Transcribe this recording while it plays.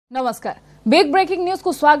नमस्कार big breaking news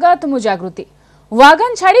को स्वागत मु जागृति।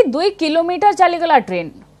 वागन छाड़ी 2 किलोमीटर चलीगला ट्रेन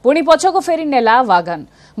पुणी पछको फेरी नेला वागन।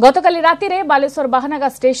 गतकाली राति रे बालेश्वर बाहानगा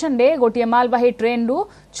स्टेशन रे गोटे मालबाही ट्रेन रु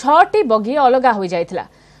 6टी बगी अलगा हो जाइथिला।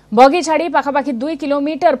 बगी छाड़ी पाखापाखी 2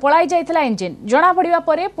 किलोमीटर पलाई जाइथिला इंजिन। जना पड़िबा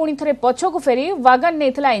परे पुणी थरे पछको फेरी wagon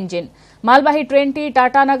नेथिला engine. मालबाही train T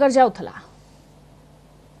Tata नगर जाउथला।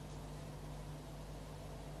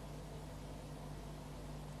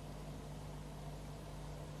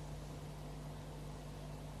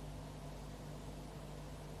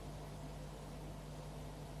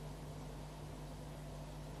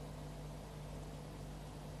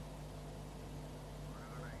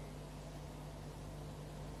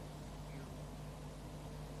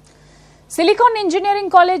 सिलिकॉन इंजीनियरिंग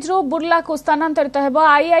कॉलेज रु बुर्ला को स्थानांतरित हेब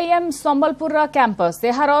आईआईएम संबलपुर कैंपस।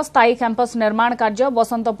 एहार स्थायी कैंपस निर्माण कार्य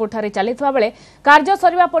बसंतपुर ठारे चलिथिबा बेले कार्य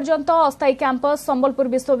सरिबा पर्यंत अस्थायी कैंपस संबलपुर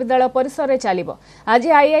विश्वविद्यालय परिसर रे चलिबो। आज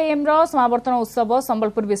आईआईएम रो समावर्तन उत्सव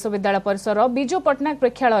संबलपुर विश्वविद्यालय परिसर बिजू पट्टनायक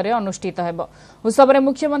प्रेक्षालय रे अनुष्ठित हेब। उत्सव रे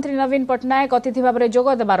मुख्यमंत्री नवीन पट्टनायक अतिथि भाव रे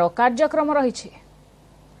जोग देबार कार्यक्रम रहिछि।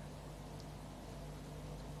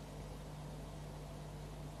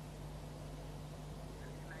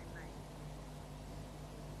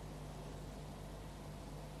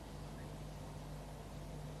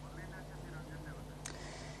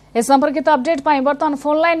 इस संपर्कित अपडेट बर्तमान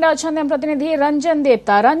फोन लाइन अच्छा प्रतिनिधि रंजन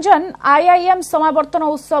देवता। रंजन, आईआईएम समावर्तन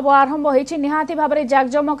उत्सव आरंभ होइछि, निहाती भाव में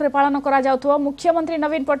जाकजमक पालन करा मुख्यमंत्री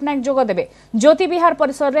नवीन पट्टनायक जोग देबे। ज्योति विहार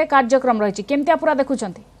परिसर रे कार्यक्रम रहिछि, केमतिया पूरा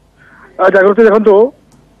देखुछंती? जागृति देखंतु,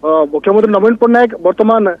 मुख्यमंत्री नवीन पट्टनायक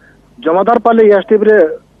वर्तमान जमादार पाली एसटीवी रे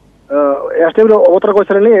अवतर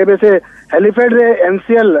करछलेनी। एबे से हेलीपैड रे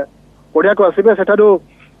एनसीएल पड़िया को आसीबे। सेठारु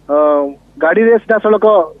गाड़ी रे सीधा सड़क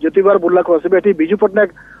ज्योति विहार बुर्ला को आसीबे। एठी बिजू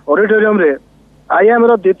पट्टनायक ऑडिटोरियम रे आईआईएम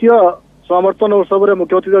रो द्वितीय समावर्तन उत्सव रे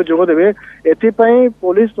मुख्यमंत्री जोग देबे। एथिपाई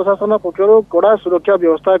पुलिस प्रशासन पक्षरु कड़ा सुरक्षा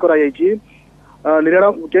व्यवस्था करा जायछि।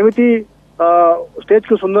 केमिति स्टेज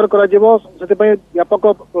को सुंदर करा जेबो सेतिपाई व्यापक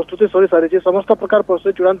प्रस्तुति सरी सारिछि। समस्त प्रकार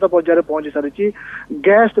प्रस्तुति चूड़ांत पर्याय रे पहुंची सारिछि।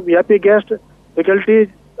 Guest VIP guest faculty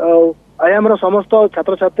IIM रो समस्त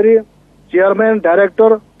छात्र छात्री चेयरमैन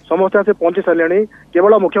डायरेक्टर समस्त से पहुंची सारे।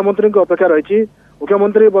 केवल मुख्यमंत्री को अपेक्षा रही।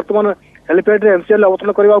 मुख्यमंत्री वर्तमान हेलीपैड रे एमसीएल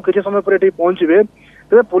अवतरण करबा किछि समय पर एठी पहुंचबे।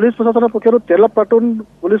 तेबे पुलिस प्रशासन पक्षरु 13 platoon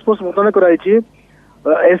police force मुतयन कराइछि।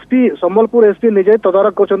 SP Sambalpur SP निजे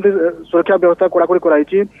तदारक करछन्ती। सुरक्षा व्यवस्था कड़ाकड़ी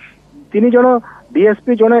कराइछि। 3 जण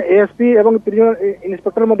डीएसपी जण एएसपी एवं 3 जण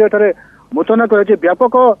इंस्पेक्टर मध्ये एठारे मुतयन कराइछि।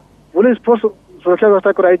 व्यापक पुलिस फोर्स सुरक्षा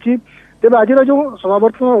व्यवस्था कराइछि। तेबे आज जो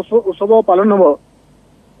समावर्तन उत्सव पालन हबो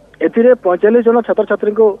एथिरे 45 जण छात्र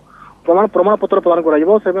छात्री को प्रमाण पत्र प्रदान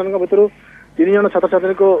कराइबो। सेମାନଙ୍କ भितरु 3 जण छात्र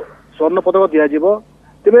छात्री को स्वर्ण पदक दिया जिवो।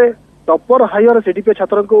 तेबे टॉपर हायर सीडीपी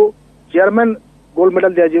छात्र को चेयरमैन गोल्ड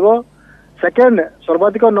मेडल दिया जिवो। सेकंड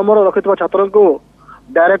सर्वाधिक नंबर रखितबा छात्र को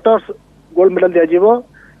डायरेक्टर्स गोल्ड मेडल दिया जिवो।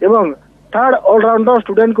 एवं थर्ड ऑलराउंडर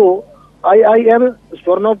स्टूडेंट को आईआईएम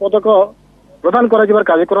स्वर्ण पदक प्रदान करा जिबार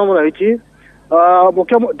कार्यक्रम रहिछि।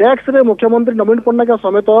 डेस्क रे मुख्यमंत्री नवीन पट्टनायक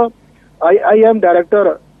समेत IIM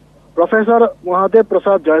director professor Mahadev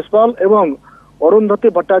Prasad Jaiswal एवं अरुंधति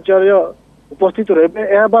भट्टाचार्य उपस्थित रहे।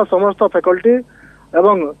 यह समस्त फैकल्टी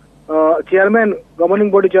एवं चेयरमैन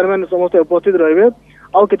गवर्निंग बॉडी चेयरमैन समस्त उपस्थित रहे।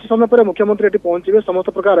 आउ किछि समय पर मुख्यमंत्री एटी पहुंचबे। समस्त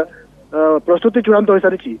प्रकार प्रस्तुति चूड़ांत हो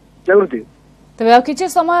सारिछि। जागृति तेज आउ किछि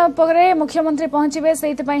समय पर मुख्यमंत्री पहुंचे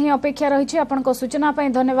से अपेक्षा रही। आपण सूचना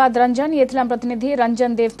धन्यवाद रंजन। ये प्रतिनिधि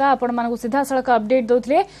रंजन देवता आपण मानक सीधा सड़क अपडेट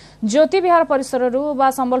दौले। ज्योति विहार परिसर बा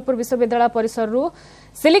संबलपुर विश्वविद्यालय परिसर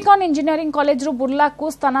सिलिकॉन इंजीनियरिंग कॉलेज रु बुर्ला को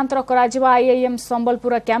स्थानांतर करा आईआईएम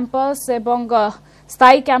संबलपुर कैंपस एवं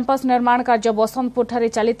स्थायी कैंपस निर्माण कार्य बसंतपुर ठारे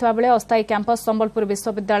चलिथिबा बेले अस्थायी कैंपस संबलपुर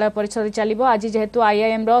विश्वविद्यालय परिसर चलिबो। आज जेहेतु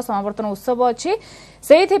आईआईएम रो समावर्तन उत्सव अछि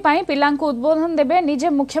सेहिथिपाई पिलांकु उद्बोधन देबे निजे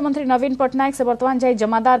मुख्यमंत्री नवीन पट्टनायक। से वर्तमान जाई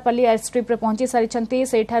जमादारपल्ली एयरस्ट्रिप रे पहुंची सारिछंती।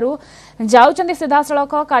 सेठारु जाउचंती सीधा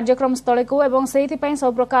सड़क कार्यक्रम स्थल को एवं सेहिथिपाई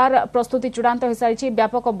सब प्रकार प्रस्तुति चूड़ांत हो सारिछि।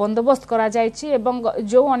 व्यापक बंदोबस्त करा जायछि एवं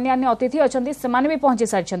जो अन्य अतिथि अछंती सेमाने भी पहुंची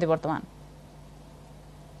सारिछंती वर्तमान।